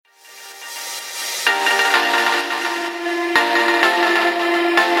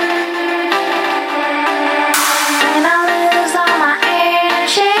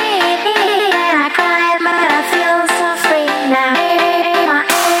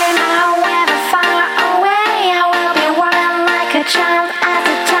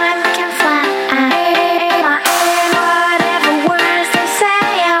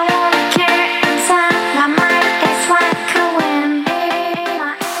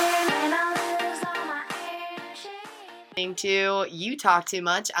listening to You Talk Too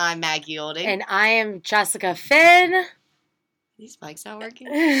Much. I'm Maggie Olding. And I am Jessica Finn. These mics not working?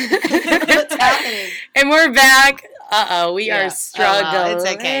 What's happening? And we're back. We are struggling. Oh, well, it's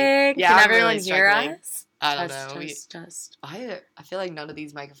okay. Yeah, Can I'm everyone really hear struggling. us? I don't Test, know. Test. I feel like none of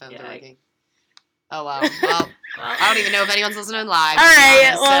these microphones are working. Oh, wow. Well, I don't even know if anyone's listening live. All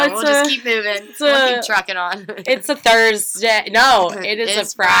right. Well, so we'll just keep moving. We'll keep trucking on. It's a Thursday. No, it is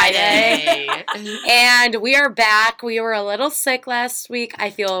a Friday. And we are back. We were a little sick last week. I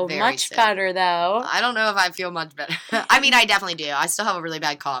feel Very much sick. better, though. I don't know if I feel much better. I mean, I definitely do. I still have a really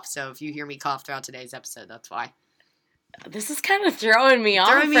bad cough, so if you hear me cough throughout today's episode, that's why. This is kind of throwing me off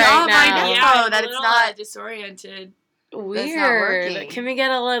Throwing me right off, now. I know. Yeah, that it's not disoriented. Weird. working. Can we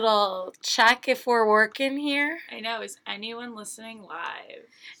get a little check if we're working here? I know. Is anyone listening live?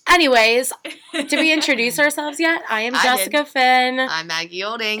 Anyways, did we introduce ourselves yet? I am Jessica Finn. I'm Maggie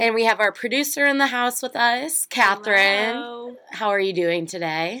Olding. And we have our producer in the house with us, Catherine. Hello. How are you doing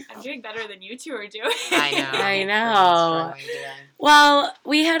today? I'm doing better than you two are doing. I know. I know. Well,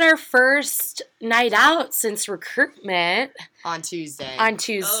 we had our first night out since recruitment On Tuesday. on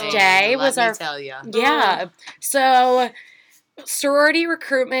Tuesday. Let me our tell you. Yeah. So sorority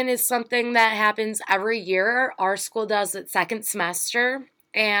recruitment is something that happens every year. Our school does it second semester.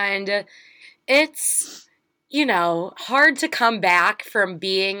 And it's, hard to come back from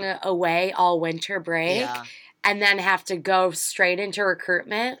being away all winter break and then have to go straight into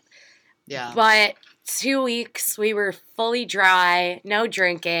recruitment. Yeah. But 2 weeks, we were fully dry, no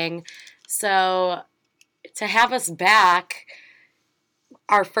drinking. So to have us back,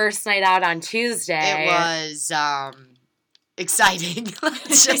 our first night out on Tuesday. It was exciting.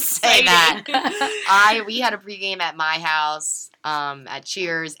 Let's just say that. We had a pregame at my house at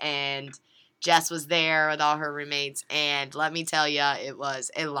Cheers, and Jess was there with all her roommates, and let me tell you, it was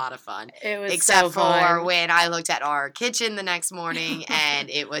a lot of fun. It was Except so fun. for when I looked at our kitchen the next morning, and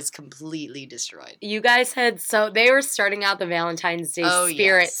it was completely destroyed. You guys they were starting out the Valentine's Day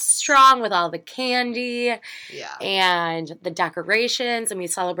spirit yes. strong with all the candy Yeah. and the decorations, and we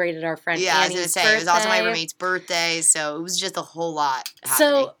celebrated our friend Yeah, I was Annie's going to say, birthday. it was also my roommate's birthday, so it was just a whole lot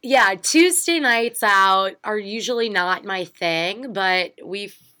happening. So, yeah, Tuesday nights out are usually not my thing, but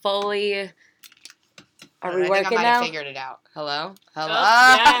we fully... Are we I working think I might now? have figured it out. Hello? Hello?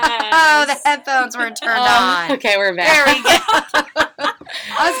 Oh, yes. The headphones weren't turned on. Okay, we're back. There we go.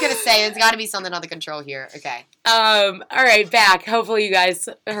 I was going to say, there's got to be something on the control here. Okay. All right, back. Hopefully you guys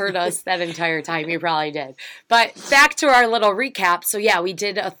heard us that entire time. You probably did. But back to our little recap. So yeah, we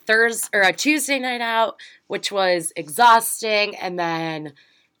did a Tuesday night out, which was exhausting, and then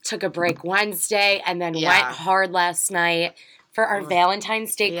took a break Wednesday, and then went hard last night for our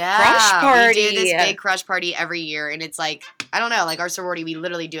Valentine's Day crush party. We do this big crush party every year, and it's like, I don't know, like our sorority, we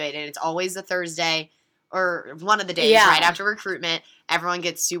literally do it, and it's always the Thursday or one of the days right after recruitment.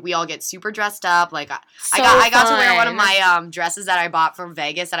 We all get super dressed up. Like I got to wear one of my dresses that I bought from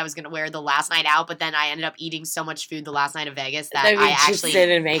Vegas that I was gonna wear the last night out, but then I ended up eating so much food the last night of Vegas that I actually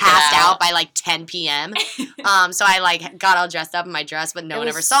passed out by like 10 p.m. So I got all dressed up in my dress, but no one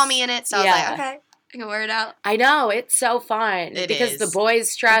ever saw me in it. So I was like, okay, I can wear it out. I know, it's so fun. Because the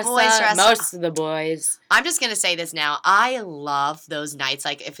boys dress up. Most of the boys. I'm just going to say this now. I love those nights,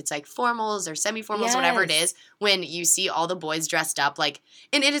 like if it's like formals or semi-formals, whatever it is, when you see all the boys dressed up. Like,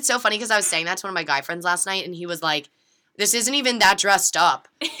 and it's so funny because I was saying that to one of my guy friends last night, and he was like, this isn't even that dressed up.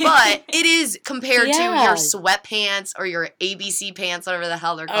 But it is compared to your sweatpants or your ABC pants, whatever the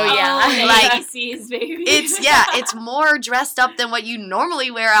hell they're called. Oh, yeah. Like, ABCs, baby. It's more dressed up than what you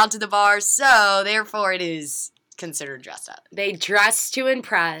normally wear out to the bar, so therefore it is considered dressed up. They dressed to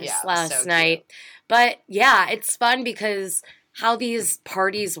impress last night. But yeah, it's fun because how these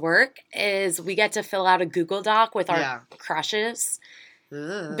parties work is we get to fill out a Google Doc with our crushes.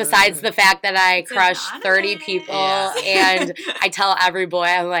 Besides the fact that I crushed 30 people and I tell every boy,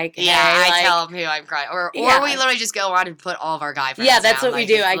 I'm like, hey, I tell them who I'm crushing. Or we literally just go on and put all of our guy friends down. That's what we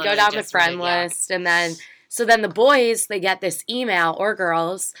do. I go down the friend list, and then the boys, they get this email, or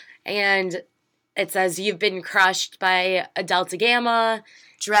girls, and it says, you've been crushed by a Delta Gamma.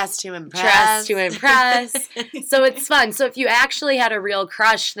 Dressed to impress. So it's fun. So if you actually had a real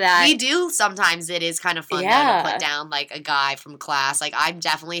crush that... We do sometimes. It is kind of fun to put down like a guy from class. Like I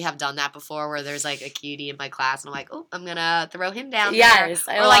definitely have done that before where there's like a cutie in my class and I'm like, oh, I'm going to throw him down there.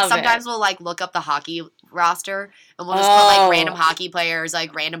 I love sometimes we'll like look up the hockey roster and And we'll just put, like, random hockey players,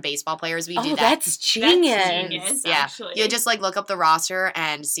 like, random baseball players. We do that. That's genius. That's genius, Yeah. actually. You just, like, look up the roster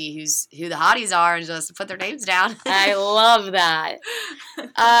and see who the hotties are and just put their names down. I love that.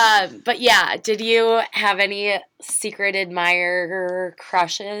 But yeah, did you have any secret admirer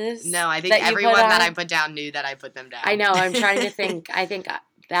crushes? No, I think that you everyone put that on? I put down knew that I put them down. I know. I'm trying to think. I think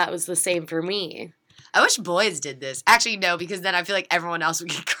that was the same for me. I wish boys did this. Actually, no, because then I feel like everyone else would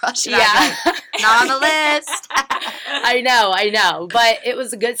get crushed. And Yeah. I'm like, not on the list. I know. But it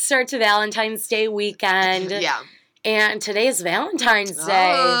was a good start to Valentine's Day weekend. Yeah. And today's Valentine's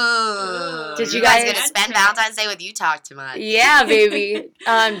Day. Oh. Did you You guys guys- gonna spend Valentine's Day with you talk too much? Yeah, baby.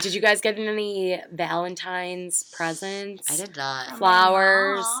 Did you guys get any Valentine's presents? I did not. From my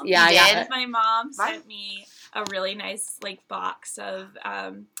Flowers. mom. Yeah, You I did? got My mom Mine- sent me a really nice like box of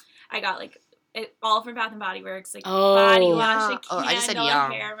I got like it all from Bath and Body Works, like Oh. body wash, a Oh, I just said candle,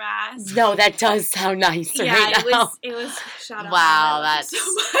 yum. a hair mask. No, that does sound nice Yeah, right now. it was shout out. Wow, Mom, I love you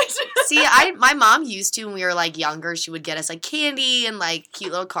so much. See, my mom used to when we were like younger. She would get us like candy and like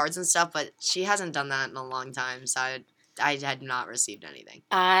cute little cards and stuff, but she hasn't done that in a long time. So I had not received anything.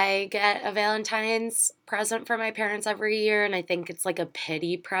 I get a Valentine's present from my parents every year, and I think it's like a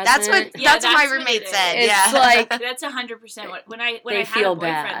pity present. That's what Yeah, that's what that's my what roommate it said. is. Yeah, It's like- That's 100% what when I They had feel a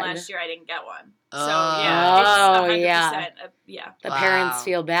boyfriend bad. last year, I didn't get one. So Oh. yeah, it's Oh, 100%. yeah. Yeah. the Wow. parents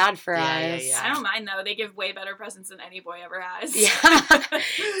feel bad for Yeah, us. yeah. I don't mind though. They give way better presents than any boy ever has. Yeah. I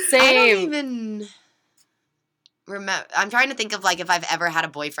Same. don't even remember. I'm trying to think of like if I've ever had a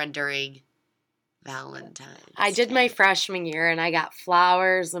boyfriend during Valentine's. I did my Day. freshman year, and I got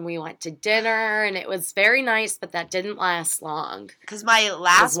flowers, and we went to dinner, and it was very nice, but that didn't last long. Because my It was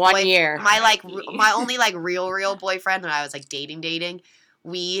last 1 year. my like R.I.P. my only like real boyfriend when I was like dating,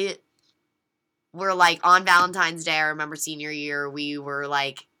 we were like on Valentine's Day. I remember senior year we were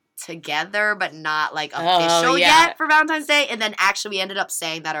like together but not like Oh, official yeah. yet for Valentine's Day, and then actually we ended up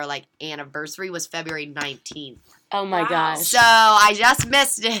saying that our like anniversary was February 19th. Oh my Wow. gosh. So I just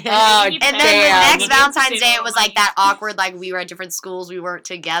missed it. Oh, And And then damn. the next You Valentine's did Day, say it was no like that money. awkward, like we were at different schools, we weren't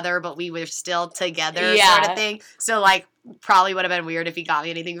together, but we were still together Yeah. sort of thing. So like, probably would have been weird if he got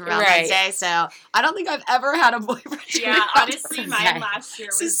me anything for Valentine's Right. Day. So I don't think I've ever had a boyfriend. during Yeah, Valentine's honestly, Day. mine last year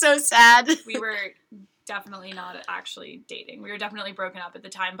This is was so sad. we were definitely not actually dating. We were definitely broken up at the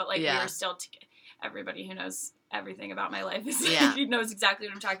time, but like we Yeah. were still everybody who knows everything about my life is Yeah. knows exactly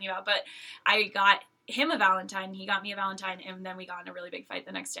what I'm talking about. But I got him a Valentine, he got me a Valentine, and then we got in a really big fight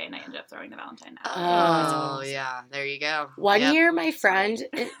the next day, and I ended up throwing the Valentine out. Oh, yeah. There you go. One Yep. year, my friend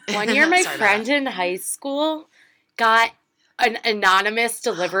Sorry about in high school got an anonymous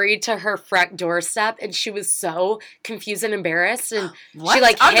delivery to her front doorstep, and she was so confused and embarrassed, and What?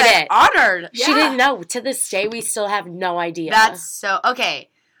 like, I'm hid like, it. honored. she Yeah. didn't know. To this day, we still have no idea. That's so okay.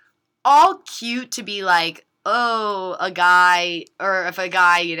 All cute to be like, oh, a guy, or if a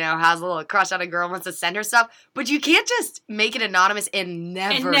guy, you know, has a little crush on a girl and wants to send her stuff, but you can't just make it anonymous and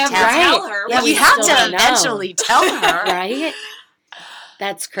never, And never tell Right. tell her. Yeah, Like, we you have still to don't know. eventually tell her. right.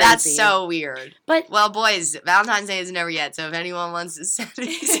 That's crazy. That's so weird. But Well, boys, Valentine's Day is never yet, so if anyone wants to send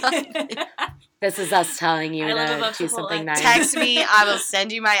me something, this is us telling you I live to above do Chipotle. something nice. text me. I will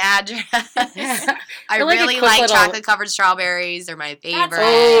send you my address. I Or like a really quick like little- chocolate covered strawberries. They're my favorite. That's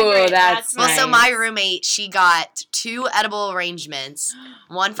Oh, favorite. that's Well, so nice. my roommate, she got 2 edible arrangements.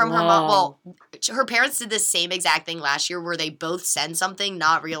 One from her mom. Whoa. Well, her parents did the same exact thing last year where they both sent something,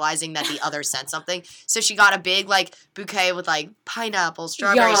 not realizing that the other sent something. So she got a big, like, bouquet with, like, pineapple,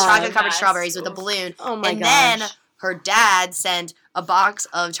 strawberries, Yeah. chocolate-covered Yes. strawberries with a Oof. balloon. Oh my And gosh. then her dad sent a box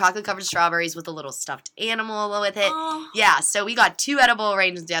of chocolate-covered strawberries with a little stuffed animal with it. Oh. Yeah, so we got 2 edible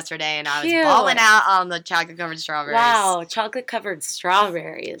arrangements yesterday, and I was Cute. balling out on the chocolate-covered strawberries. Wow, chocolate covered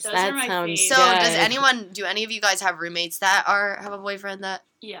strawberries. Those that are my sounds So good. do any of you guys have roommates that have a boyfriend that,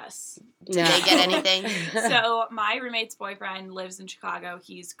 Yes. did they get anything? So my roommate's boyfriend lives in Chicago.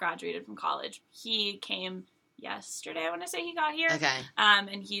 He's graduated from college. He came yesterday, I want to say he got here. Okay.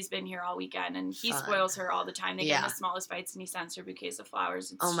 And he's been here all weekend, and he Fun. spoils her all the time. They get in Yeah. the smallest bites, and he sends her bouquets of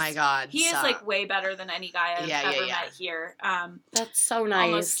flowers. It's Oh my just- god. He is stop. like way better than any guy I've Yeah, ever yeah. met here. That's so Almost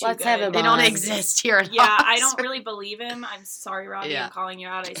nice. too Let's have good. him They don't on. exist here at Yeah, all. I don't really believe him. I'm sorry, Robbie. Yeah. I'm calling you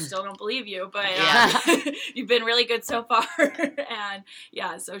out. I still don't believe you, but Yeah. you've been really good so far. And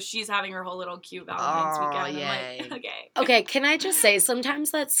yeah, so she's having her whole little cute Valentine's Oh, weekend. yay. I'm like, okay. Okay, can I just say, sometimes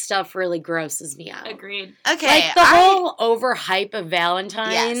that stuff really grosses me out. Agreed. Okay. Like the whole overhype of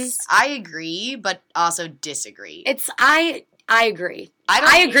Valentine's. Yes, I agree, but also disagree. I agree.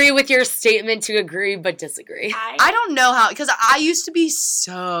 I agree with your statement to agree but disagree. I don't know how, because I used to be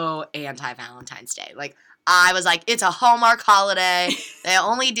so anti Valentine's Day. Like, I was like, it's a Hallmark holiday. They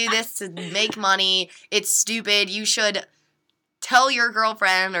only do this to make money. It's stupid. You should tell your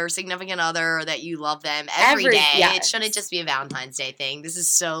girlfriend or significant other that you love them every day. Yes. It shouldn't just be a Valentine's Day thing. This is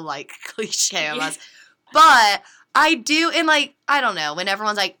so, like, cliche of us. But I do, and, like, I don't know, when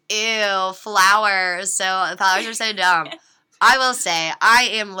everyone's like, ew, flowers. So flowers are so dumb. I will say, I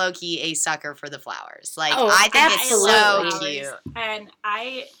am low-key a sucker for the flowers. Like, I think it's so cute. And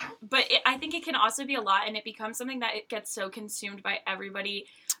I think it can also be a lot, and it becomes something that it gets so consumed by everybody.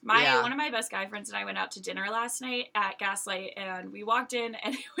 One of my best guy friends and I went out to dinner last night at Gaslight, and we walked in,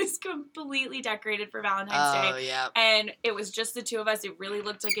 and it was completely decorated for Valentine's Day. Oh, yeah. And it was just the two of us. It really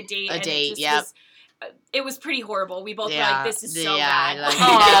looked like a date. It was pretty horrible. We both were like, this is so bad. Like, the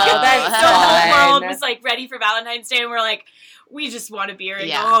whole world was like ready for Valentine's Day, and we're like, we just want a beer and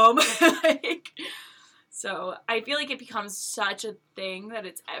go home. So I feel like it becomes such a thing that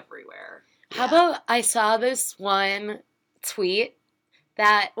it's everywhere. How about I saw this one tweet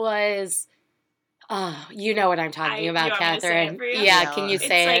that was, you know what I'm talking about, Catherine. Yeah, can you say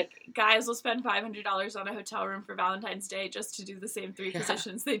it? It's like guys will spend $500 on a hotel room for Valentine's Day just to do the same 3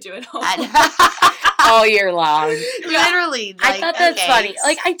 positions they do at home. All year long. Literally. Like, I thought that's funny.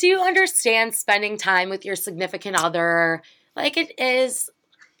 Like, I do understand spending time with your significant other. Like, it is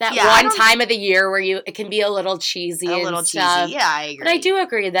that one time of the year where it can be a little cheesy stuff. Yeah, I agree. But I do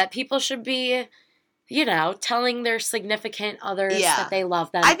agree that people should be, telling their significant others that they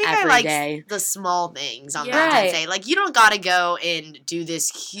love them every day. I like the small things on Valentine's Day. Like, you don't gotta go and do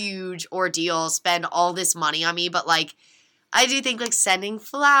this huge ordeal, spend all this money on me, but, like, I do think, like, sending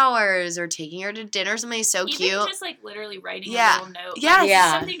flowers or taking her to dinner or something so cute. Even just, like, literally writing a little note.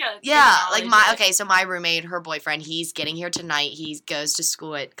 Yeah. Something to like, so my roommate, her boyfriend, he's getting here tonight. He goes to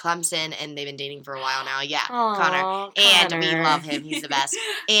school at Clemson, and they've been dating for a while now. Yeah, Connor. And we love him. He's the best.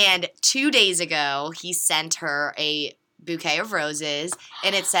 And 2 days ago, he sent her a bouquet of roses,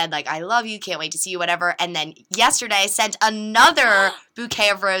 and it said, like, I love you, can't wait to see you, whatever. And then yesterday, sent another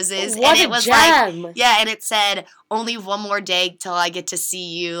bouquet of roses, and it was gem. and it said, only one more day till I get to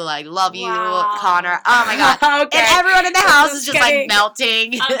see you, like, love you, Connor. Oh my god. Okay. And everyone in the house is just, like,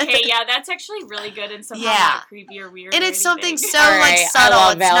 melting. Okay, yeah, that's actually really good and somehow not creepy or weird. And it's something so, like, subtle. I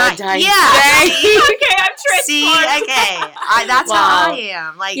love Valentine's Day. Okay, I'm transformed. See, okay. That's how I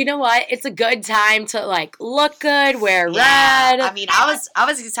am. Like, you know what? It's a good time to, like, look good, wear red. I mean, I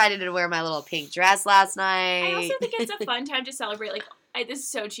was excited to wear my little pink dress last night. I also think it's a fun time to celebrate, like, this is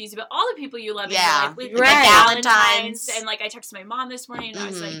so cheesy, but all the people you love in your life, with Valentine's, and, like, I texted my mom this morning, and I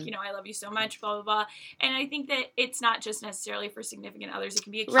was like, I love you so much, blah, blah, blah, and I think that it's not just necessarily for significant others, it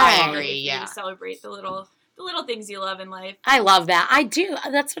can be a cute holiday for you to celebrate the little things you love in life. I love that. I do.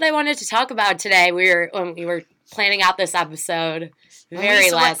 That's what I wanted to talk about today. When we were planning out this episode,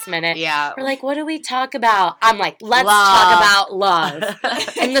 very last minute. Yeah. We're like, what do we talk about? I'm like, let's talk about love.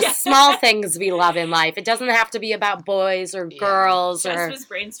 And the small things we love in life. It doesn't have to be about boys or girls. Jess was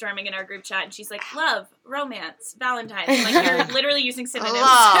brainstorming in our group chat, and she's like, love, romance, Valentine's. I'm like, you're literally using synonyms.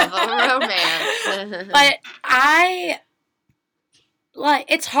 Love, romance. But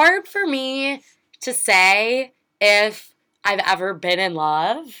it's hard for me to say if I've ever been in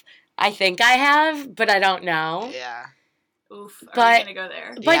love. I think I have, but I don't know. Yeah. Oof, are we gonna go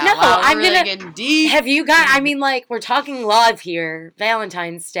there? But I'm really gonna getting deep. Have you got? I mean, like, we're talking love here.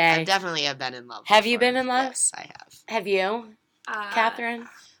 Valentine's Day. I definitely have been in love. Have you been in love? Yes, I have. Have you, Catherine?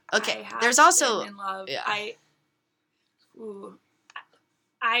 Okay. There's also been in love. Yeah.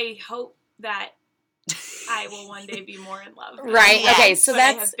 I hope that I will one day be more in love. Right. Yes. Okay. So I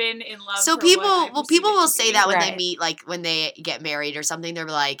have been in love. So for people will to say be. that when they meet, like when they get married or something, they're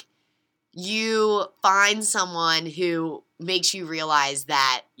like, you find someone who makes you realize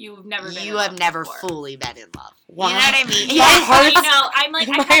that you have never fully been in love. Wow. You know what I mean? I'm like,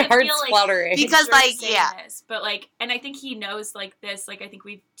 I my kind of heart's feel like fluttering. Because, like, this, but like, and I think he knows like this. Like, I think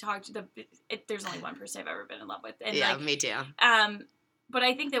we've talked there's only one person I've ever been in love with, and yeah, like, me too. But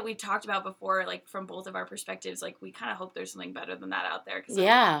I think that we've talked about before, like from both of our perspectives, like we kind of hope there's something better than that out there. Cause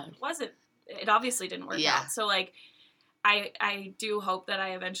it obviously didn't work out. So like, I do hope that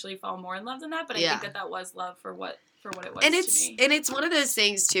I eventually fall more in love than that. But I think that was love for what it was and to me. And it's one of those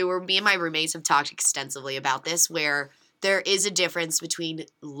things too where me and my roommates have talked extensively about this, where there is a difference between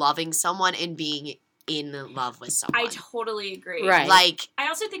loving someone and being in love with someone. I totally agree. Right. Like, I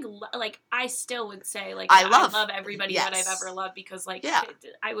also think, like, I still would say, like, I love everybody that I've ever loved because, like, yeah.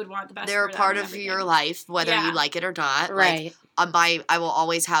 I would want the best they're for a them part and of everything. your life, whether you like it or not. Right. Like, I will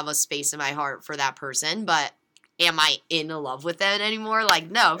always have a space in my heart for that person, but am I in love with them anymore? Like,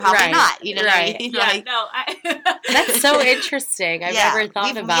 no, probably not. You know what I mean? Yeah, like, no. That's so interesting. I've never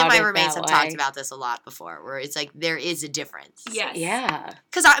thought about it. Me and my roommates have talked about this a lot before, where it's like there is a difference. Yes. Yeah.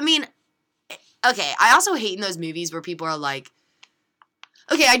 Because, I mean, okay, I also hate in those movies where people are like,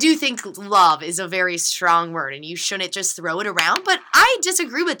 okay, I do think love is a very strong word, and you shouldn't just throw it around, but I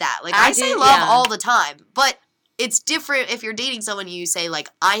disagree with that. Like, I say love all the time, but it's different if you're dating someone you say, like,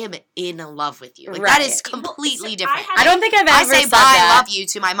 I am in love with you. Like, that is completely different. I don't think I've ever said that. I love you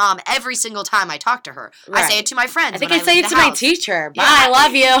to my mom every single time I talk to her. Right. I say it to my friends. I think I say it to my teacher. Bye, I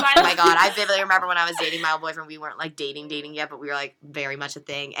love you. Oh, my God. I vividly remember when I was dating my old boyfriend, we weren't, like, dating yet, but we were, like, very much a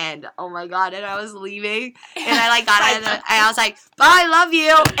thing. And, oh, my God, and I was leaving, and I, like, got out of and I was like, bye, love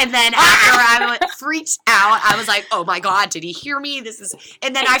you. And then after I freaked out, I was like, oh, my God, did he hear me?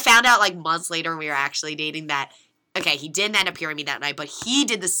 And then I found out, like, months later when we were actually dating that, okay, he didn't end up hearing me that night, but he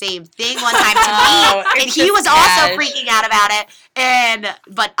did the same thing one time to me, and he was also freaking out about it.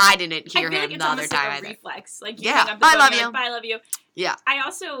 But I didn't hear him the other time. Like a reflex, like I love you. Bye, love you. Yeah. I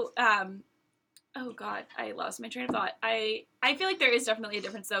also, oh God, I lost my train of thought. I feel like there is definitely a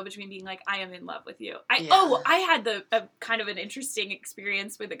difference though between being like I am in love with you. I had a kind of an interesting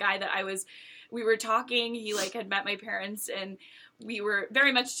experience with a guy that we were talking. He like had met my parents and we were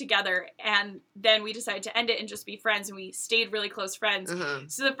very much together, and then we decided to end it and just be friends, and we stayed really close friends. Mm-hmm.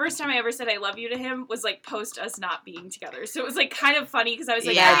 So the first time I ever said I love you to him was like post us not being together. So it was like kind of funny because I was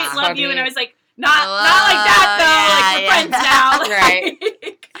like, I love you, and I was like, not like that though. Like we're friends now.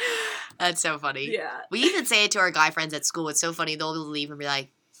 Right. That's so funny. Yeah. We even say it to our guy friends at school. It's so funny. They'll leave and be like,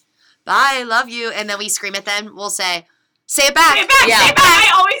 bye, I love you. And then we scream at them. We'll say it back. Say it back. Yeah. Say it back.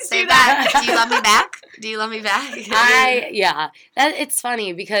 I always say that. Do you love me back? Do you love me back? It's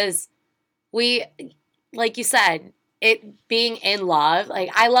funny because we, like you said, it being in love, like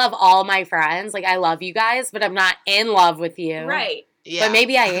I love all my friends. Like I love you guys, but I'm not in love with you. Right. Yeah. But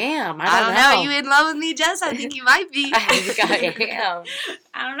maybe I am. I don't know. Are you in love with me, Jess? I think you might be. I think I am.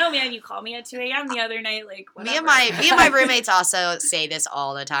 I don't know, man. You called me at 2 a.m. the other night. Like, whatever. Me and my roommates also say this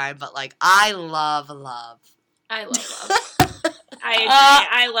all the time, but like, I love love. I love love. I agree.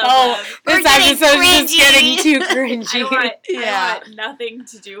 I love love. This episode is just getting too cringy. I want nothing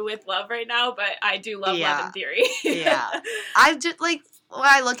to do with love right now, but I do love love in theory. Yeah. I just like when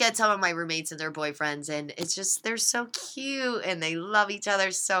I look at some of my roommates and their boyfriends, and it's just they're so cute and they love each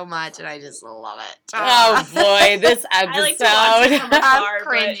other so much, and I just love it. Oh boy, this episode. I like to watch it from afar, I'm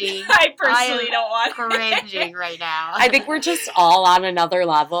cringing. I personally don't want cringing right now. I think we're just all on another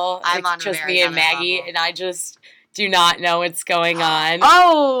level. I'm on just me and Maggie, level. And I just do not know what's going on.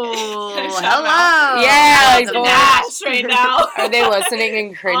 Oh, hello. Yeah, like Nash right now. Are they listening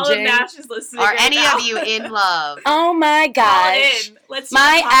and cringing? All of Nash is listening. Are any of you in love? Oh my gosh. Let's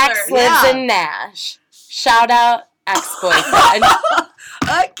my ex lives in Nash. Shout out ex-boyfriend.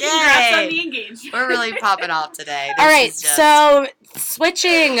 Okay. Congrats on the engagement. We're really popping off today. All right, so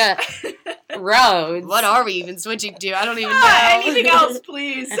switching roads. What are we even switching to? I don't even know. Anything else,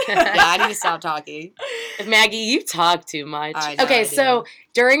 please? Yeah, I need to stop talking. Maggie, you talk too much. Okay, so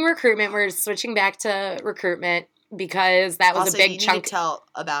during recruitment, we're switching back to recruitment because that was also, a big you chunk. Need to tell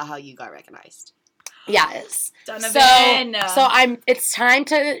about how you got recognized. Yes. Donovan. So it's time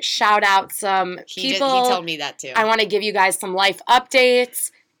to shout out some people. He told me that too. I want to give you guys some life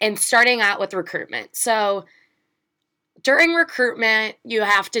updates and starting out with recruitment. So during recruitment, you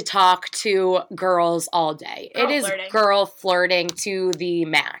have to talk to girls all day. It is girl flirting to the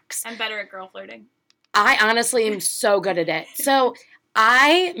max. I'm better at girl flirting. I honestly am so good at it. So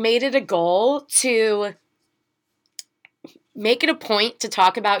I made it a goal to make it a point to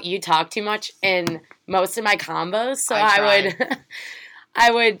talk about you talk too much in most of my combos. So I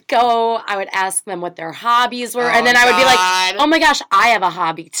would ask them what their hobbies were, and then I would be like, oh my gosh, I have a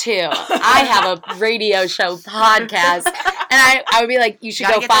hobby too. I have a radio show podcast. And I would be like, you should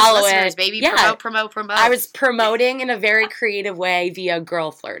go follow it. Baby. Yeah. Promote. I was promoting in a very creative way via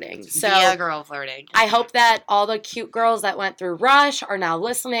girl flirting. I hope that all the cute girls that went through Rush are now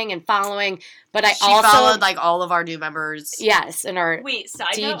listening and following. But she followed like all of our new members. Yes, and our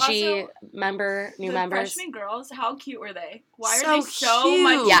DG members. Freshman girls, how cute were they? Why are they so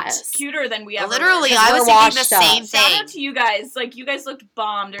much cuter than we ever Literally, were? I was thinking the same thing. Shout out to you guys. Like, you guys looked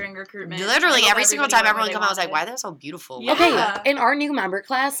bomb during recruitment. Literally, every single time everyone came out, I was like, why are they so beautiful? Yeah. Okay, in our new member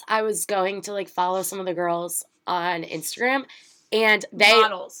class, I was going to like follow some of the girls on Instagram. And they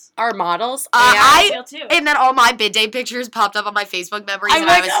are models. And then all my bid day pictures popped up on my Facebook memories, and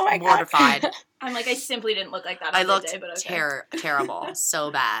I was mortified. I'm like, I simply didn't look like that on I looked bid day, but okay. terrible.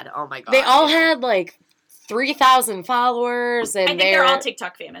 So bad. Oh my God. They all had like 3,000 followers, and I think they're all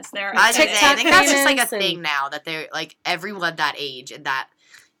TikTok famous. I think that's just like a thing now that they're like everyone that age and that.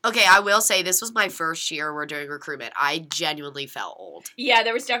 Okay, I will say this was my first year we're doing recruitment. I genuinely felt old. Yeah,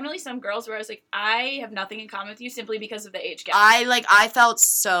 there was definitely some girls where I was like, I have nothing in common with you simply because of the age gap. I felt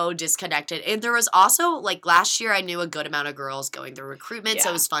so disconnected. And there was also, like, last year I knew a good amount of girls going through recruitment,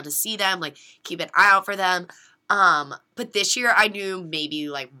 so it was fun to see them, like, keep an eye out for them. But this year I knew maybe,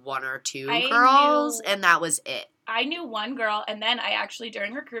 like, one or two girls, and that was it. I knew one girl, and then I actually,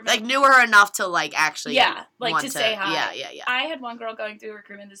 during recruitment... Like, knew her enough to, like, actually to say hi. Yeah. I had one girl going through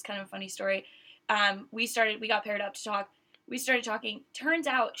recruitment. This is kind of a funny story. We got paired up to talk. We started talking. Turns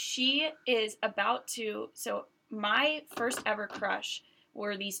out she is about to... So, my first ever crush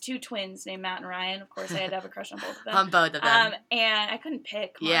were these two twins named Matt and Ryan. Of course, I had to have a crush on both of them. On both of them. And I couldn't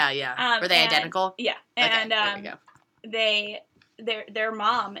pick. Yeah. Were they identical? Yeah. And there we go. Their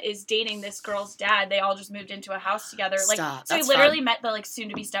mom is dating this girl's dad. They all just moved into a house together. Stop. So I literally met the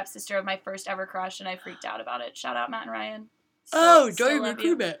soon-to-be stepsister of my first ever crush, and I freaked out about it. Shout out Matt and Ryan. During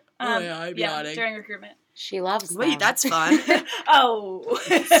recruitment. I'm during recruitment. She loves them. Wait, that's fun.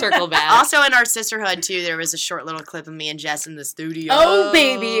 Circle back. Also in our sisterhood, too, there was a short little clip of me and Jess in the studio. Oh,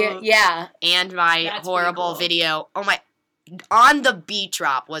 baby. Yeah. And my horrible video. Oh, my. On the beat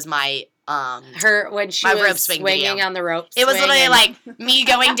drop was my... when she was swinging on the ropes. It was literally like me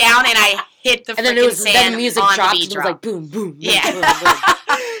going down and I hit the freaking sand then music on dropped the beat and it drop. was like boom, boom, yeah. boom, boom,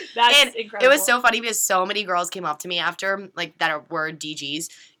 boom. That's incredible. It was so funny because so many girls came up to me after, like, that were DGs,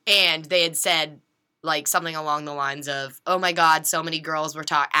 and they had said, like, something along the lines of, oh my God, so many girls were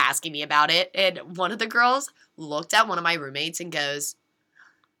asking me about it. And one of the girls looked at one of my roommates and goes,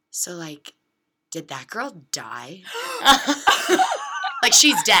 so, like, did that girl die? Like,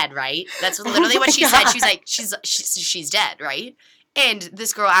 she's dead, right? That's literally what she said. She's like, she's dead, right? And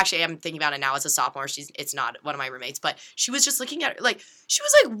this girl, actually, I'm thinking about it now as a sophomore. It's not one of my roommates, but she was just looking at her, like, she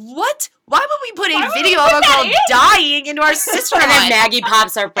was like, what? Why would we put a video of a girl dying into our sisterhood? And then Maggie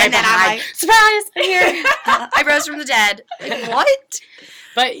pops up right behind. I'm like, surprise, I'm here. I rose from the dead. Like, what?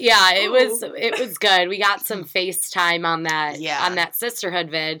 But yeah, it was good. We got some FaceTime on that sisterhood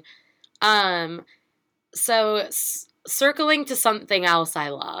vid. So circling to something else I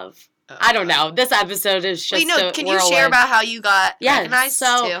love. I don't know. This episode is just can you share about how you got recognized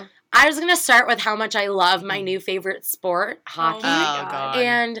too? I was going to start with how much I love my new favorite sport, hockey. Oh, God.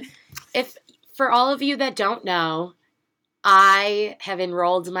 And for all of you that don't know, I have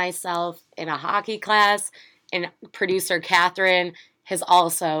enrolled myself in a hockey class, and producer Catherine has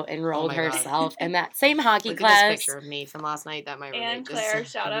also enrolled herself in that same hockey class. Look at this picture of me from last night that my roommate and Claire,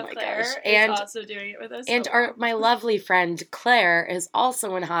 shout out Claire, is also doing it with us. And my lovely friend Claire is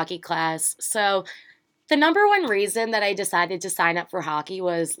also in hockey class. So the number one reason that I decided to sign up for hockey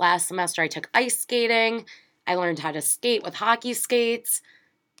was last semester I took ice skating. I learned how to skate with hockey skates.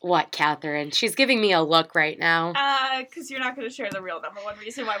 What, Catherine? She's giving me a look right now. Because you're not going to share the real number one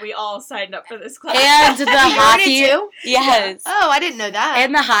reason why we all signed up for this class. And the hockey... too? Yes. Oh, I didn't know that.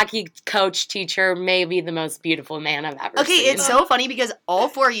 And the hockey coach teacher may be the most beautiful man I've ever seen. It's so funny because all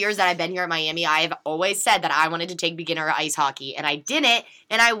 4 years that I've been here at Miami, I have always said that I wanted to take beginner ice hockey, and I didn't,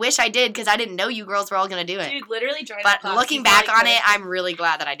 and I wish I did because I didn't know you girls were all going to do it. Dude, literally join But looking back on it, I'm really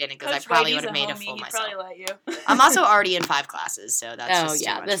glad that I didn't because I probably would have made a fool myself. He'd probably let you. I'm also already in 5 classes, so that's just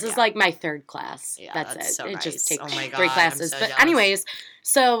too much. This is like my 3rd class. Yeah, that's it. So it nice. just takes 3 classes. So but jealous. anyways,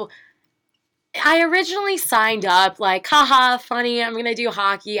 so I originally signed up like, haha, funny, I'm going to do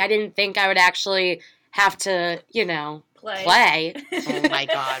hockey. I didn't think I would actually have to, play. Oh my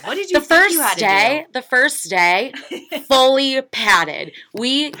God. What did you The first day, fully padded.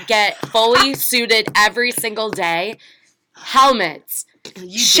 We get fully suited every single day. Helmets,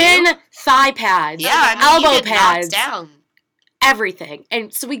 shin, thigh pads, elbow pads, down. everything.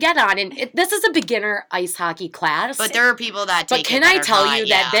 And so we get on, and this is a beginner ice hockey class. But there are people that take But can I tell you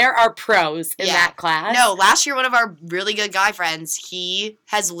that there are pros in that class? No, last year one of our really good guy friends, he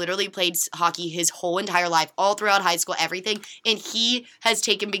has literally played hockey his whole entire life, all throughout high school, everything, and he has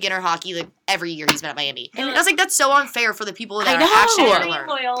taken beginner hockey like every year he's been at Miami. And I was like, that's so unfair for the people that are actually going to learn.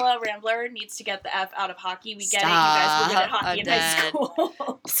 Loyola Rambler needs to get the F out of hockey. We get it. You guys were good at hockey in high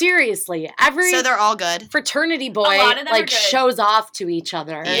school. Seriously, so they're all good. Fraternity boy shows off to each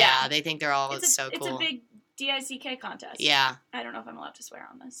other. Yeah, they think they're all so cool. It's a big DICK contest. Yeah. I don't know if I'm allowed to swear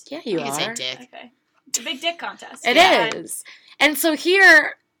on this. Yeah, you can are. say dick. Okay. It's a big dick contest. It is. And so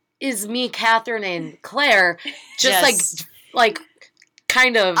here is me, Catherine, and Claire just like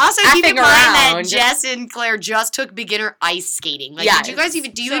kind of also keep in mind around. that Jess and Claire just took beginner ice skating. Like, did you guys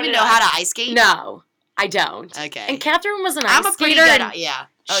even know how to ice skate? No, I don't. Okay. And Catherine was an ice skater. Yeah.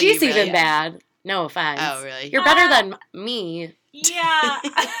 She's even bad. No offense. Oh, really? You're better than me. Yeah.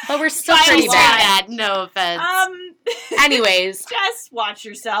 But we're still pretty bad. No offense. Anyways. Just watch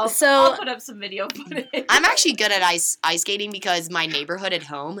yourself. So I'll put up some video footage. I'm actually good at ice skating because my neighborhood at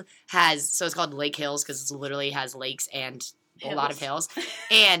home has, so it's called Lake Hills because it literally has lakes and a lot of hills.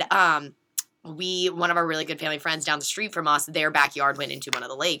 And one of our really good family friends down the street from us, their backyard went into one of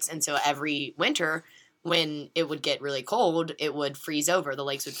the lakes. And so every winter when it would get really cold, it would freeze over. The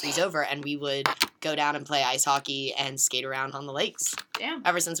lakes would freeze over, and we would go down and play ice hockey and skate around on the lakes. Damn.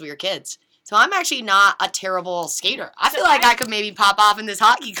 Ever since we were kids. So I'm actually not a terrible skater. I feel like I could maybe pop off in this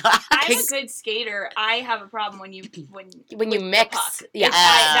hockey class. I'm a good skater. I have a problem when you mix. Yeah,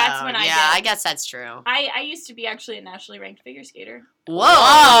 that's when I guess that's true. I used to be actually a nationally ranked figure skater. Whoa!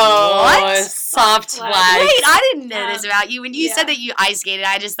 What? Soft flag. Wait, I didn't know this about you. When you said that you ice skated,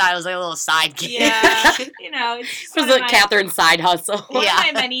 I just thought it was like a little side gig. Yeah, it's it was a Catherine's side hustle. One of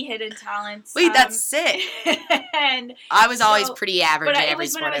my many hidden talents. Wait, that's sick. And I was always pretty average at every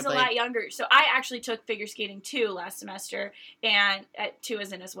sport I played. But it was when I was a lot younger. So I actually took figure skating 2 last semester, and 2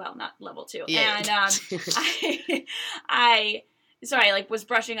 as in as well, not level 2. Yeah. And I was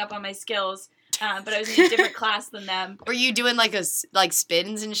brushing up on my skills. But I was in a different class than them. Were you doing like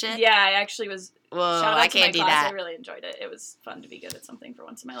spins and shit? Yeah, I actually was. Whoa, shout out I to can't my do class. that. I really enjoyed it. It was fun to be good at something for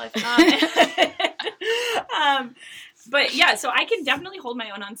once in my life. But yeah, so I can definitely hold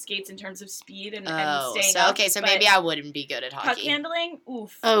my own on skates in terms of speed and staying up. Okay, so maybe I wouldn't be good at hockey. Puck handling,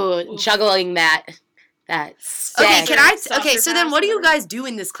 oof. Oh, juggling that stick. Okay, so then what do you guys do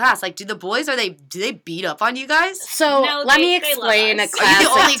in this class? Like, do the boys, do they beat up on you guys? So let me explain a classic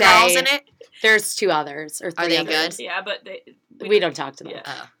Are you the only girls in it? There's 2 others or 3 Are they others. good? Yeah, but we don't talk to them. Yeah.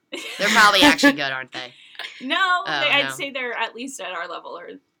 Oh. They're probably actually good, aren't they? No, I'd say they're at least at our level.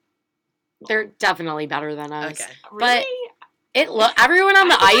 Or they're definitely better than us. Okay. But everyone on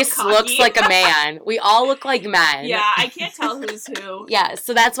the ice looks like a man. We all look like men. Yeah, I can't tell who's who. Yeah,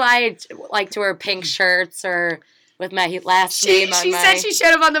 so that's why I like to wear pink shirts or with my last name on She said she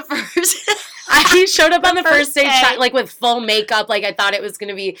showed up on the first. I showed up on the first day, like with full makeup. Like I thought it was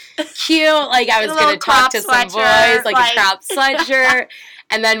gonna be cute. Like I was gonna talk to some boys, like a crop sweatshirt.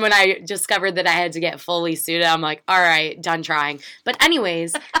 And then when I discovered that I had to get fully suited, I'm like, all right, done trying. But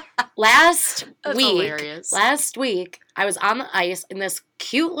anyways, last week I was on the ice and this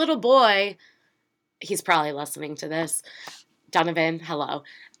cute little boy. He's probably listening to this. Donovan, hello.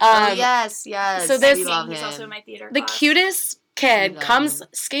 Yes. So this, he's also in my theater class. The cutest kid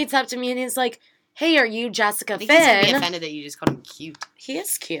skates up to me and he's like, "Hey, are you Jessica Finn?" He's gonna be offended that you just called him cute. He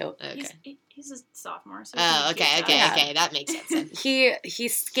is cute. Okay. He's a sophomore. So okay, that makes sense. Then. He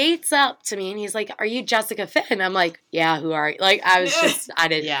skates up to me and he's like, "Are you Jessica Finn?" I'm like, "Yeah, who are you?" Like I was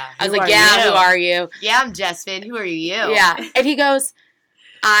like, "Yeah, who are you?" Yeah, I'm Jess Finn. Who are you? Yeah, and he goes,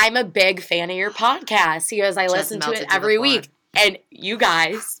 "I'm a big fan of your podcast." He goes, "I listen to it every week." And you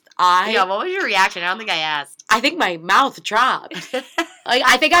guys, what was your reaction? I don't think I asked. I think my mouth dropped.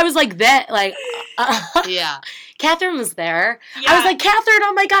 I think I was like that. Like, yeah. Catherine was there. Yeah. I was like, Catherine,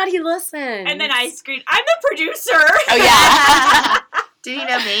 oh my God, he listened. And then I screamed, I'm the producer. Oh, yeah. Did he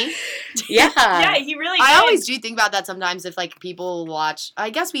know me? Yeah. Yeah, he really did. I always do think about that sometimes if, like, people watch. I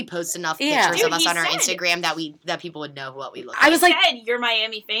guess we post enough pictures of us on our Instagram that people would know what we look like. I was like, you're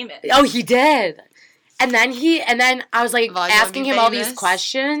Miami famous. Oh, he did. And then I was like asking him all these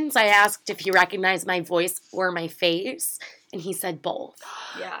questions. I asked if he recognized my voice or my face, and he said both.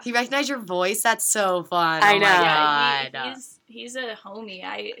 Yeah. He recognized your voice? That's so fun. I know. Yeah, he's a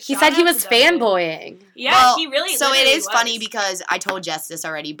homie. He said he was fanboying. Yeah, he really. So it is funny because I told Jess this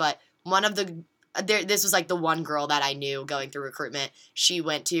already, but one of this was like the one girl that I knew going through recruitment. She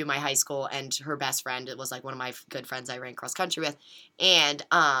went to my high school, and her best friend was like one of my good friends I ran cross country with, and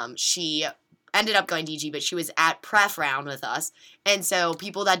she ended up going DG, but she was at pref round with us. And so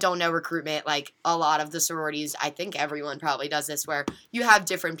people that don't know recruitment, like a lot of the sororities, I think everyone probably does this, where you have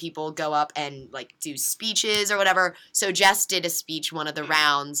different people go up and like do speeches or whatever. So Jess did a speech one of the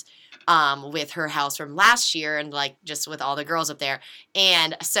rounds with her house from last year and like just with all the girls up there.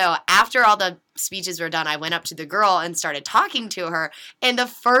 And so after all the speeches were done, I went up to the girl and started talking to her. And the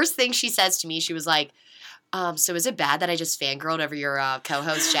first thing she says to me, she was like, so is it bad that I just fangirled over your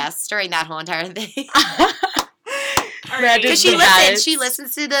co-host Jess during that whole entire thing? Because she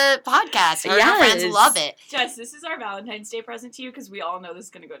listens to the podcast. Her friends love it. Jess, this is our Valentine's Day present to you because we all know this is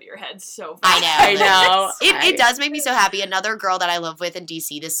going to go to your head so fast. I know. It does make me so happy. Another girl that I live with in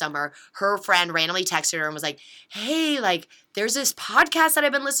DC this summer, her friend randomly texted her and was like, hey, like, there's this podcast that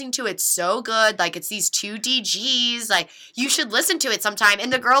I've been listening to. It's so good. Like, it's these 2 DGs. Like, you should listen to it sometime.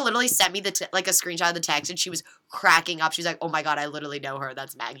 And the girl literally sent me a screenshot of the text, and she was cracking up. She was like, oh my God, I literally know her.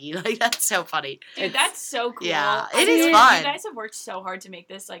 That's Maggie. Like, that's so funny. Dude, that's so cool. Yeah, it is fun. You guys have worked so hard to make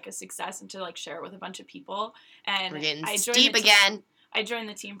this, like, a success and to, like, share it with a bunch of people. And we're getting deep again. I joined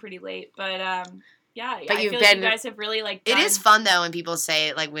the team pretty late, but, yeah, but I feel like you guys have really, like, It is fun, though, when people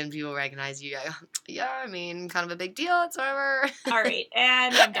say, like, when people recognize you, like, yeah, I mean, kind of a big deal, it's whatever. All right,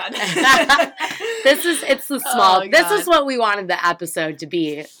 and I'm done. It's the small, this is what we wanted the episode to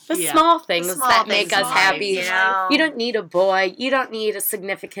be. The small things that make us happy. You don't need a boy, you don't need a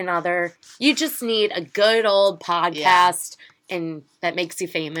significant other, you just need a good old podcast. And that makes you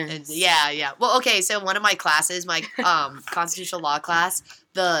famous. Yeah. Well, okay, so one of my classes, my constitutional law class,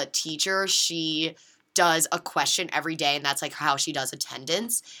 the teacher, she does a question every day, and that's, like, how she does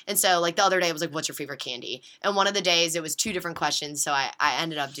attendance. And so, like, the other day it was, like, what's your favorite candy? And one of the days it was 2 different questions, so I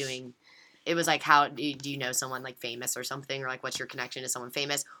ended up doing, it was, like, how do you know someone, like, famous or something? Or, like, what's your connection to someone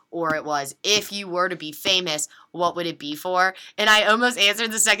famous? Or it was, if you were to be famous, what would it be for? And I almost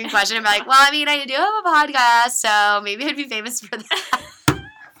answered the second question and be like, well, I mean, I do have a podcast, so maybe I'd be famous for that.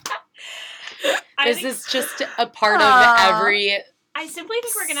 This is just a part of every I simply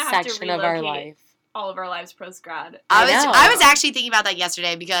think we're going to have to relocate of our life. All of our lives post-grad. I was actually thinking about that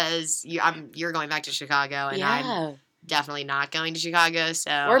yesterday because you're going back to Chicago, and I'm definitely not going to Chicago,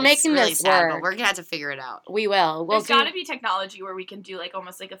 so we're making really this sad, work. But we're gonna have to figure it out. We will. There's got to be technology where we can do, like,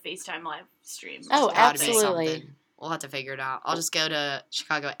 almost like a FaceTime live stream. Oh, absolutely. We'll have to figure it out. I'll just go to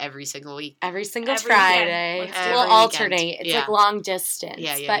Chicago every single week. Every Friday. We'll alternate. It's like long distance,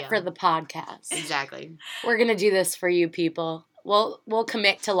 but for the podcast. Exactly. We're gonna do this for you people. We'll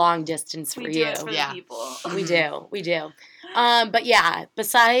commit to long distance for you. We do it for the people. We do. But yeah,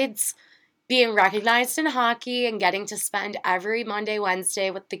 besides being recognized in hockey and getting to spend every Monday, Wednesday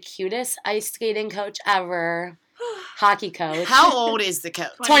with the cutest ice skating coach ever, hockey coach. How old is the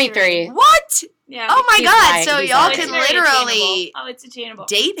coach? 23. What? Yeah. Oh my God! Right. So y'all can literally it's attainable.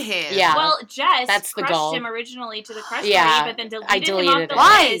 Date him. Yeah. Well, Jess that's the crushed goal. him originally to the crush Yeah. party, but then I deleted him off the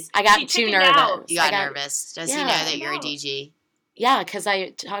Why? list. I got too nervous. You got nervous. Does he know that you're a DG? Yeah, because I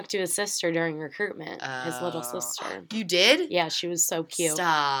talked to his sister during recruitment, his little sister. You did? Yeah, she was so cute.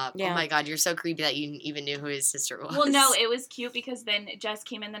 Stop. Yeah. Oh my God, you're so creepy that you even knew who his sister was. Well, no, it was cute because then Jess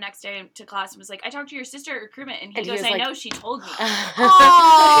came in the next day to class and was like, I talked to your sister at recruitment. And he goes, I know, she told me.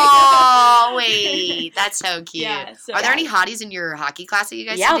 Oh, wait. That's so cute. Yeah, so Are there any hotties in your hockey class that you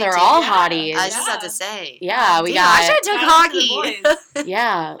guys Yeah, they're all hotties. I was just about to say. Yeah, we got... I should have took hockey.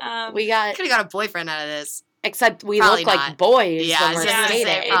 Yeah, we got... Could have got a boyfriend out of this. Except we probably look not. like boys Yeah, when we're skating.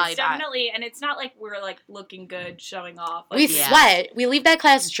 It's definitely, and it's not like we're, like, looking good, showing off. Like, we sweat. We leave that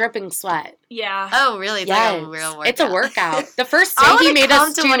class dripping sweat. Yeah. Oh, really? It's like a real workout. It's a workout. The first day he made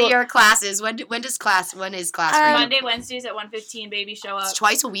us to one of your classes. When is class for you? Monday, Wednesdays at 1:15, baby, show up. It's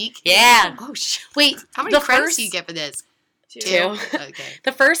twice a week? Yeah. Oh, shit. Wait, how many credits do you get for this? 2. Okay.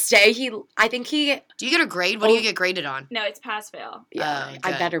 The first day, do you get a grade? What do you get graded on? No, it's pass-fail. Yeah,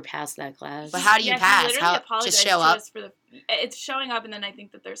 I better pass that class. But how do you pass? How just show up? It's showing up, and then I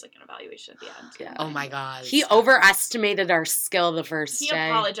think that there's, like, an evaluation at the end. Yeah. Oh my God. He overestimated our skill the first day. He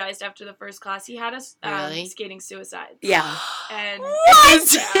apologized after the first class. He had us skating suicides. Yeah. And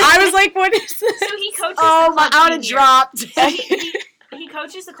what? I was like, what is this? So he coaches. Oh my! I would have dropped. He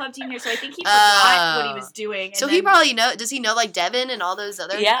coaches the club team here, so I think he forgot what he was doing. So he probably does he know, like, Devin and all those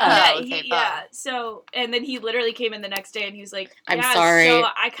other? Yeah. Yeah. So, and then he literally came in the next day and he was like, I'm sorry. So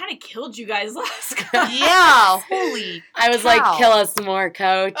I kind of killed you guys last class. Yeah. Holy I was like, kill us more,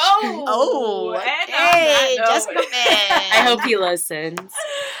 coach. Oh. Okay. Just come in. I hope he listens.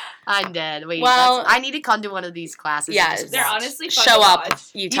 I'm dead. Wait, well, I need to come to one of these classes. Yes, they're honestly fun show to up. Watch.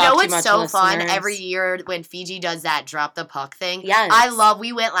 You know what's much, so listeners. fun every year when Fiji does that drop the puck thing? Yes.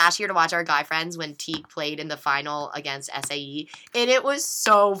 We went last year to watch our guy friends when Teague played in the final against SAE, and it was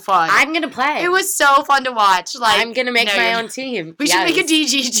so fun. I'm gonna play. It was so fun to watch. Like, I'm gonna make my own team. We should make a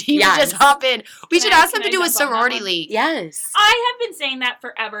DG team and just hop in. We should ask them to do a sorority league. Yes. I have been saying that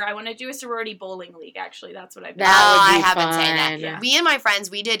forever. I want to do a sorority bowling league. Actually, that's what I've been. I haven't been saying that. Yeah. Me and my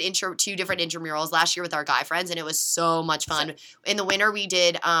friends, we did 2 different intramurals last year with our guy friends, and it was so much fun. In the winter, we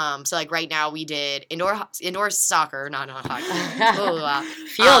did so like right now we did indoor soccer, not hockey,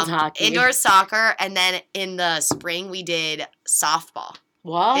 field hockey, indoor soccer, and then in the spring we did softball.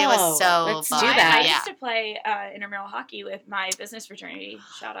 Whoa. It was so Let's fun. do that. I used to play intramural hockey with my business fraternity.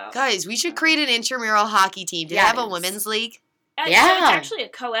 Shout out. Guys, we should create an intramural hockey team. Do they have a women's league? Yeah. So it's actually a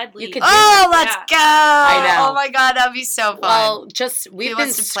co-ed league. Let's go. I know. Oh my God, that'd be so fun. Well, we've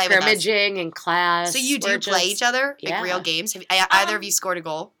been scrimmaging in class. So you do play each other? Like real games? Have either of you scored a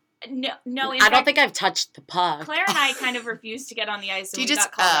goal? No. I don't think I've touched the puck. Claire and I kind of refused to get on the ice, and we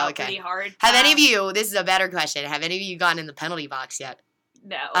got called out pretty hard. Have any of you, this is a better question, have any of you gotten in the penalty box yet?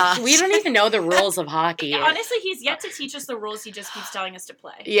 No. We don't even know the rules of hockey. Yeah, honestly, he's yet to teach us the rules. He just keeps telling us to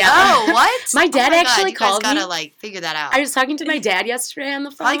play. Yeah. Oh, what? My dad actually called me. You guys gotta, figure that out. I was talking to my dad yesterday on the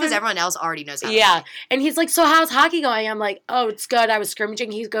phone. Probably because everyone else already knows how to play. And he's like, so how's hockey going? I'm like, oh, it's good. I was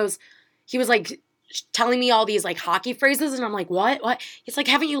scrimmaging. He was telling me all these, hockey phrases, and I'm like, what? He's like,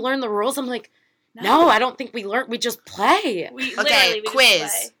 haven't you learned the rules? I'm like, no, I don't think we learned. We just play. We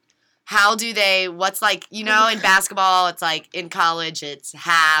quiz. How do they, what's in basketball, it's in college, it's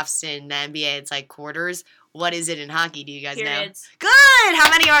halves, in the NBA, it's quarters. What is it in hockey? Do you guys Periods. know? Good! How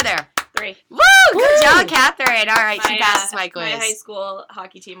many are there? 3. Woo! Good job, Catherine. All right, she passes my quiz. My high school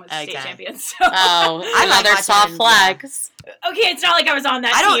hockey team was state champions. So. Oh, another soft flex. Yeah. Okay, it's not like I was on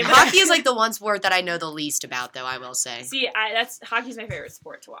that team. Hockey is the one sport that I know the least about, though, I will say. See, hockey's my favorite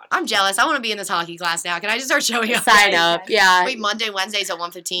sport to watch. I'm jealous. I want to be in this hockey class now. Can I just start showing up? Sign up, yeah. Wait, Monday, Wednesdays at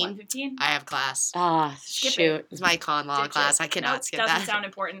 1:15? 1:15? I have class. Oh, shoot. It's my con law class. I cannot skip that. Doesn't sound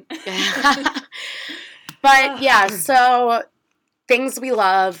important. But, yeah, so things we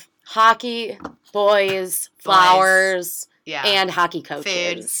love. Hockey, boys, flowers, and hockey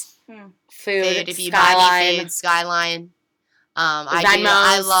coaches. Food. If you Skyline. buy me food, Skyline. I think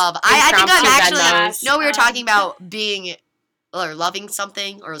I'm actually. No, we were talking about being or loving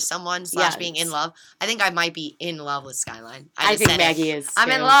something or someone / being in love. I think I might be in love with Skyline. I think Maggie is. I'm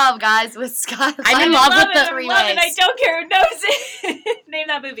in love, guys, with Skyline. I'm in love with the 3 ways. I don't care who knows it. Name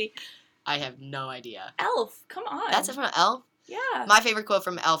that movie. I have no idea. Elf. Come on. That's it from Elf? Yeah. My favorite quote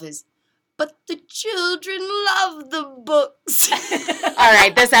from Elf is, "But the children love the books." All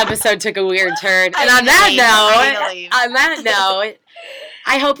right, this episode took a weird turn. And on that note,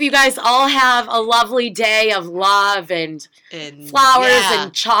 I hope you guys all have a lovely day of love and flowers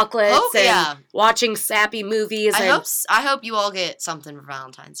and chocolates and watching sappy movies. I hope you all get something for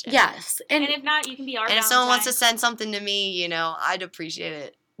Valentine's Day. Yes. And if not, you can be our And if someone wants to send something to me, I'd appreciate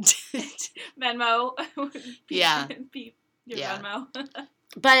it. Venmo. Yeah. Your Venmo.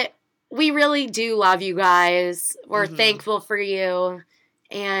 But we really do love you guys. We're thankful for you.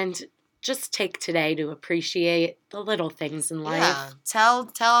 And just take today to appreciate the little things in life. Yeah. Tell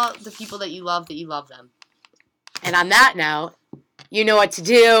the people that you love them. And on that note, you know what to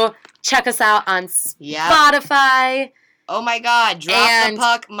do. Check us out on Spotify. Oh my God. Drop the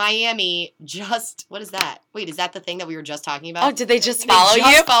Puck Miami. What is that? Wait, is that the thing that we were just talking about? Oh, did they just follow you?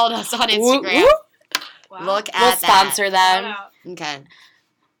 They just followed us on Instagram. Wow. Look at We'll sponsor them. Okay.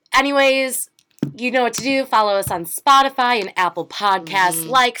 Anyways, you know what to do. Follow us on Spotify and Apple Podcasts.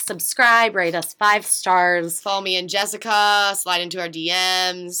 Like, subscribe, rate us 5 stars. Follow me and Jessica. Slide into our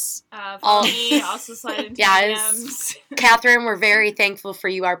DMs. Follow me. Also slide into DMs. Catherine, we're very thankful for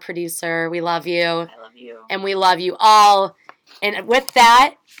you, our producer. We love you. I love you. And we love you all. And with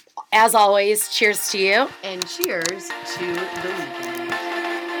that, as always, cheers to you. And cheers to the weekend.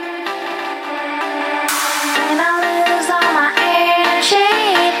 And I lose all my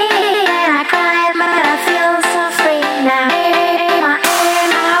energy.